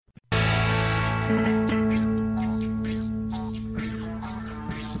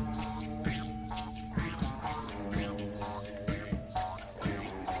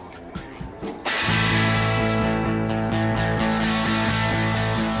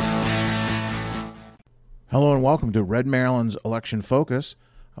Hello and welcome to Red Maryland's Election Focus,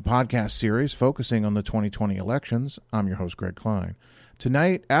 a podcast series focusing on the 2020 elections. I'm your host, Greg Klein.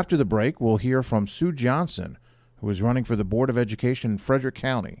 Tonight, after the break, we'll hear from Sue Johnson, who is running for the Board of Education in Frederick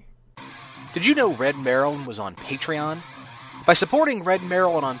County. Did you know Red Maryland was on Patreon? By supporting Red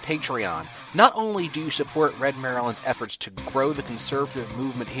Maryland on Patreon, not only do you support Red Maryland's efforts to grow the conservative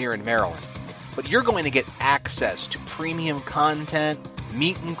movement here in Maryland, but you're going to get access to premium content,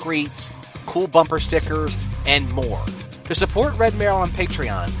 meet and greets, cool bumper stickers, and more. To support Red Maryland on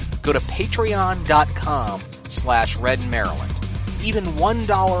Patreon, go to patreon.com/RedMaryland. Even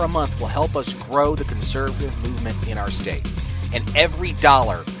 $1 a month will help us grow the conservative movement in our state. And every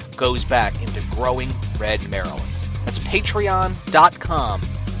dollar goes back into growing Red Maryland. That's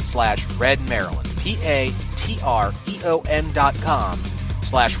patreon.com/RedMaryland.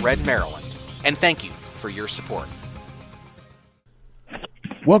 patreon.com/RedMaryland. And thank you for your support.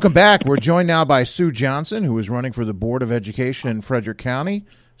 Welcome back. We're joined now by Sue Johnson, who is running for the Board of Education in Frederick County.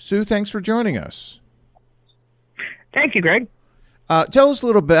 Sue, thanks for joining us. Thank you, Greg. Tell us a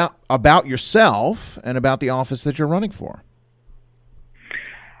little bit about yourself and about the office that you're running for.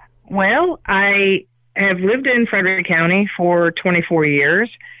 Well, I have lived in Frederick County for 24 years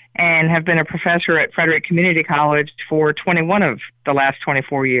and have been a professor at Frederick Community College for 21 of the last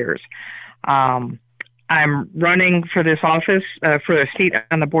 24 years. I'm running for this office for a seat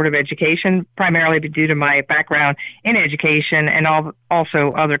on the Board of Education, primarily due to my background in education and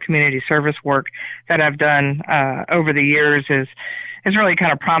also other community service work that I've done over the years has really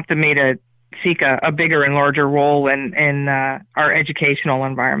kind of prompted me to seek a bigger and larger role in our educational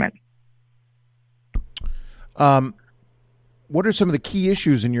environment. What are some of the key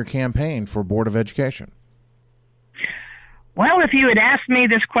issues in your campaign for Board of Education? Well, if you had asked me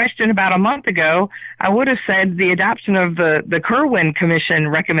this question about a month ago, I would have said the adoption of the Kirwan Commission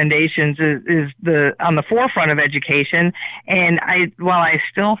recommendations is on the forefront of education. And while I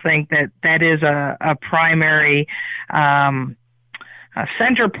still think that is a primary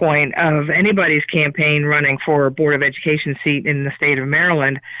center point of anybody's campaign running for a Board of Education seat in the state of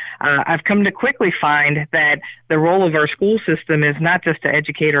Maryland, I've come to quickly find that the role of our school system is not just to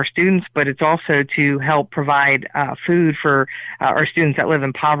educate our students, but it's also to help provide food for our students that live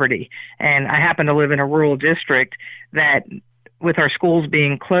in poverty. And I happen to live in a rural district that, with our schools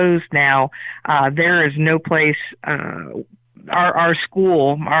being closed now, there is no place our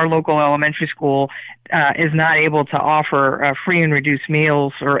school, our local elementary school, is not able to offer free and reduced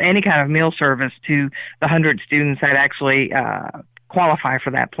meals or any kind of meal service to the 100 students that actually qualify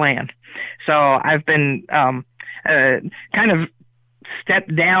for that plan. So I've been kind of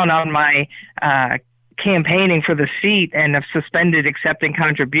stepped down on my campaigning for the seat and have suspended accepting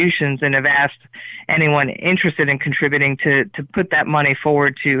contributions and have asked anyone interested in contributing to put that money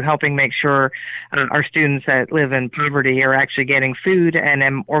forward to helping make sure our students that live in poverty are actually getting food, and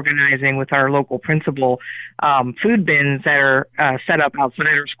am organizing with our local principal food bins that are set up outside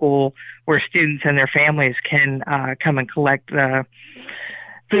our school where students and their families can come and collect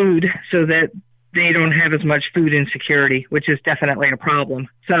food so that they don't have as much food insecurity, which is definitely a problem.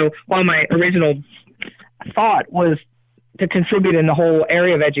 So while my original thought was to contribute in the whole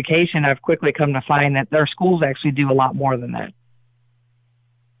area of education, I've quickly come to find that their schools actually do a lot more than that.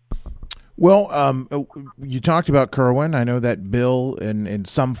 Well, you talked about Kirwan. I know that bill in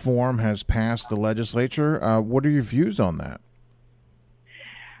some form has passed the legislature. What are your views on that?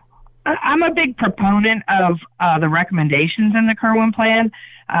 I'm a big proponent of the recommendations in the Kirwan plan.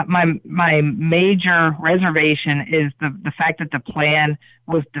 My major reservation is the fact that the plan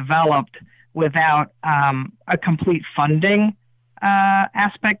was developed without a complete funding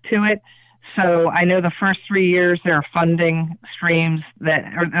aspect to it. So I know the first 3 years there are funding streams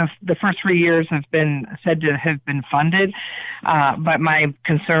the first 3 years have been said to have been funded, but my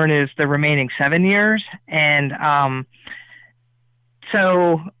concern is the remaining 7 years. And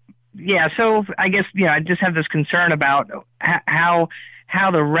so I guess I just have this concern about how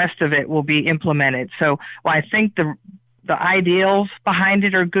the rest of it will be implemented. So while I think the ideals behind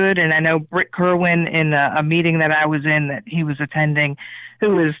it are good, and I know Britt Kirwan, in a meeting that I was in that he was attending,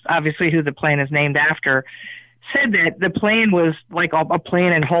 who is obviously who the plan is named after, said that the plan was like a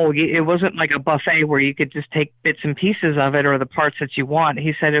plan in whole. It wasn't like a buffet where you could just take bits and pieces of it or the parts that you want.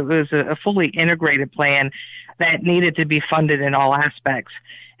 He said it was a fully integrated plan that needed to be funded in all aspects.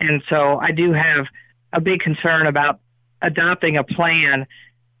 And so I do have a big concern about adopting a plan,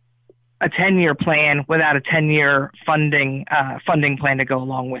 a 10-year plan, without a 10-year funding plan to go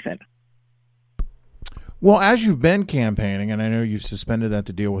along with it. Well, as you've been campaigning, and I know you've suspended that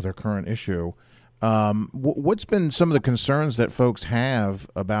to deal with our current issue, What's been some of the concerns that folks have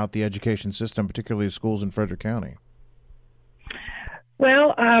about the education system, particularly schools in Frederick County?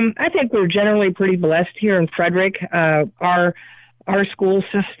 Well, I think we're generally pretty blessed here in Frederick. Our school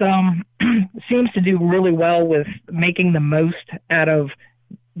system seems to do really well with making the most out of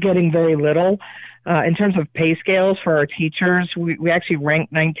getting very little. In terms of pay scales for our teachers, we actually rank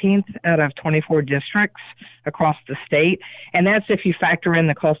 19th out of 24 districts across the state. And that's if you factor in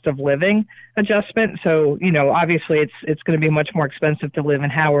the cost of living adjustment. So, obviously it's going to be much more expensive to live in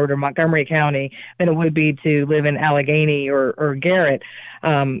Howard or Montgomery County than it would be to live in Allegheny or Garrett.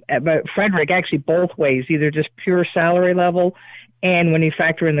 But Frederick, actually both ways, either just pure salary level, and when you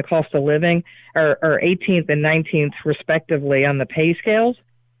factor in the cost of living, are 18th and 19th respectively on the pay scales.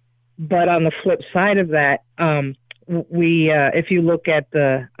 But on the flip side of that, if you look at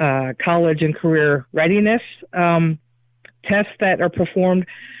the college and career readiness tests that are performed,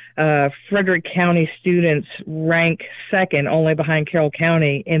 Frederick County students rank second, only behind Carroll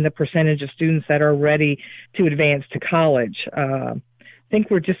County, in the percentage of students that are ready to advance to college. I think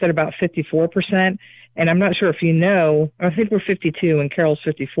we're just at about 54%. And I'm not sure if you know, I think we're 52 and Carroll's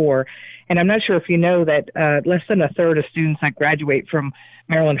 54. And I'm not sure if you know that less than a third of students that graduate from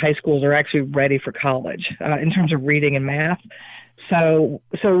Maryland high schools are actually ready for college in terms of reading and math. So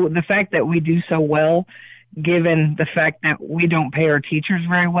the fact that we do so well, given the fact that we don't pay our teachers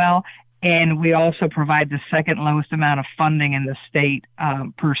very well, and we also provide the second lowest amount of funding in the state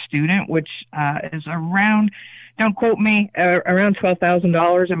per student, which is around, don't quote me, around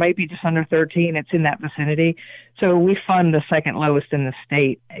 $12,000. It might be just under 13. It's in that vicinity. So we fund the second lowest in the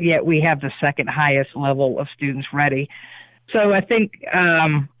state, yet we have the second highest level of students ready. So I think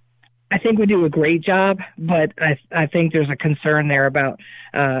we do a great job, but I think there's a concern there about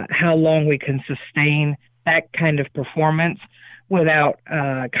how long we can sustain that kind of performance without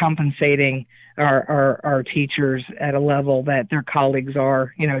compensating our teachers at a level that their colleagues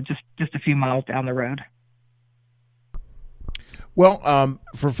are, just a few miles down the road. Well,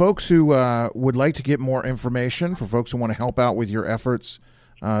 for folks who would like to get more information, for folks who want to help out with your efforts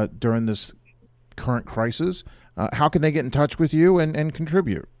during this current crisis, how can they get in touch with you and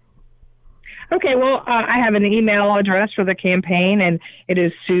contribute? Okay, well, I have an email address for the campaign, and it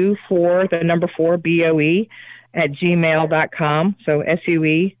is SUE4BOE @gmail.com. So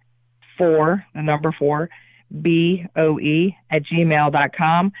SUE 4 BOE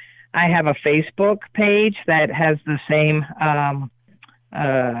 @gmail.com. I have a Facebook page that has the same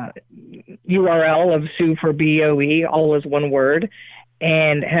URL of Sue for BOE, all as one word,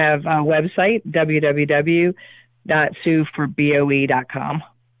 and have a website, www.sueforboe.com.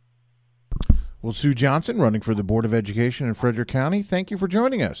 Well, Sue Johnson, running for the Board of Education in Frederick County, thank you for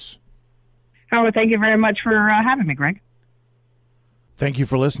joining us. Howard, thank you very much for having me, Greg. Thank you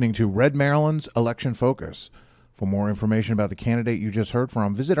for listening to Red Maryland's Election Focus. For more information about the candidate you just heard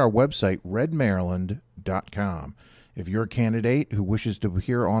from, visit our website, redmaryland.com. If you're a candidate who wishes to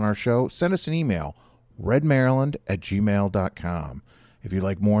appear on our show, send us an email, redmaryland@gmail.com. If you'd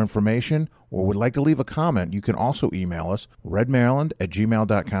like more information or would like to leave a comment, you can also email us,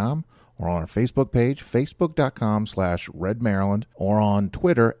 redmaryland@gmail.com, or on our Facebook page, facebook.com/redmaryland, or on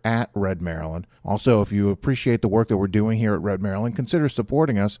Twitter @redmaryland. Also, if you appreciate the work that we're doing here at Red Maryland, consider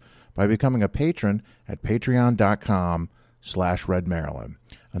supporting us by becoming a patron at patreon.com/redmaryland.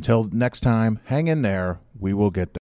 Until next time, hang in there. We will get there.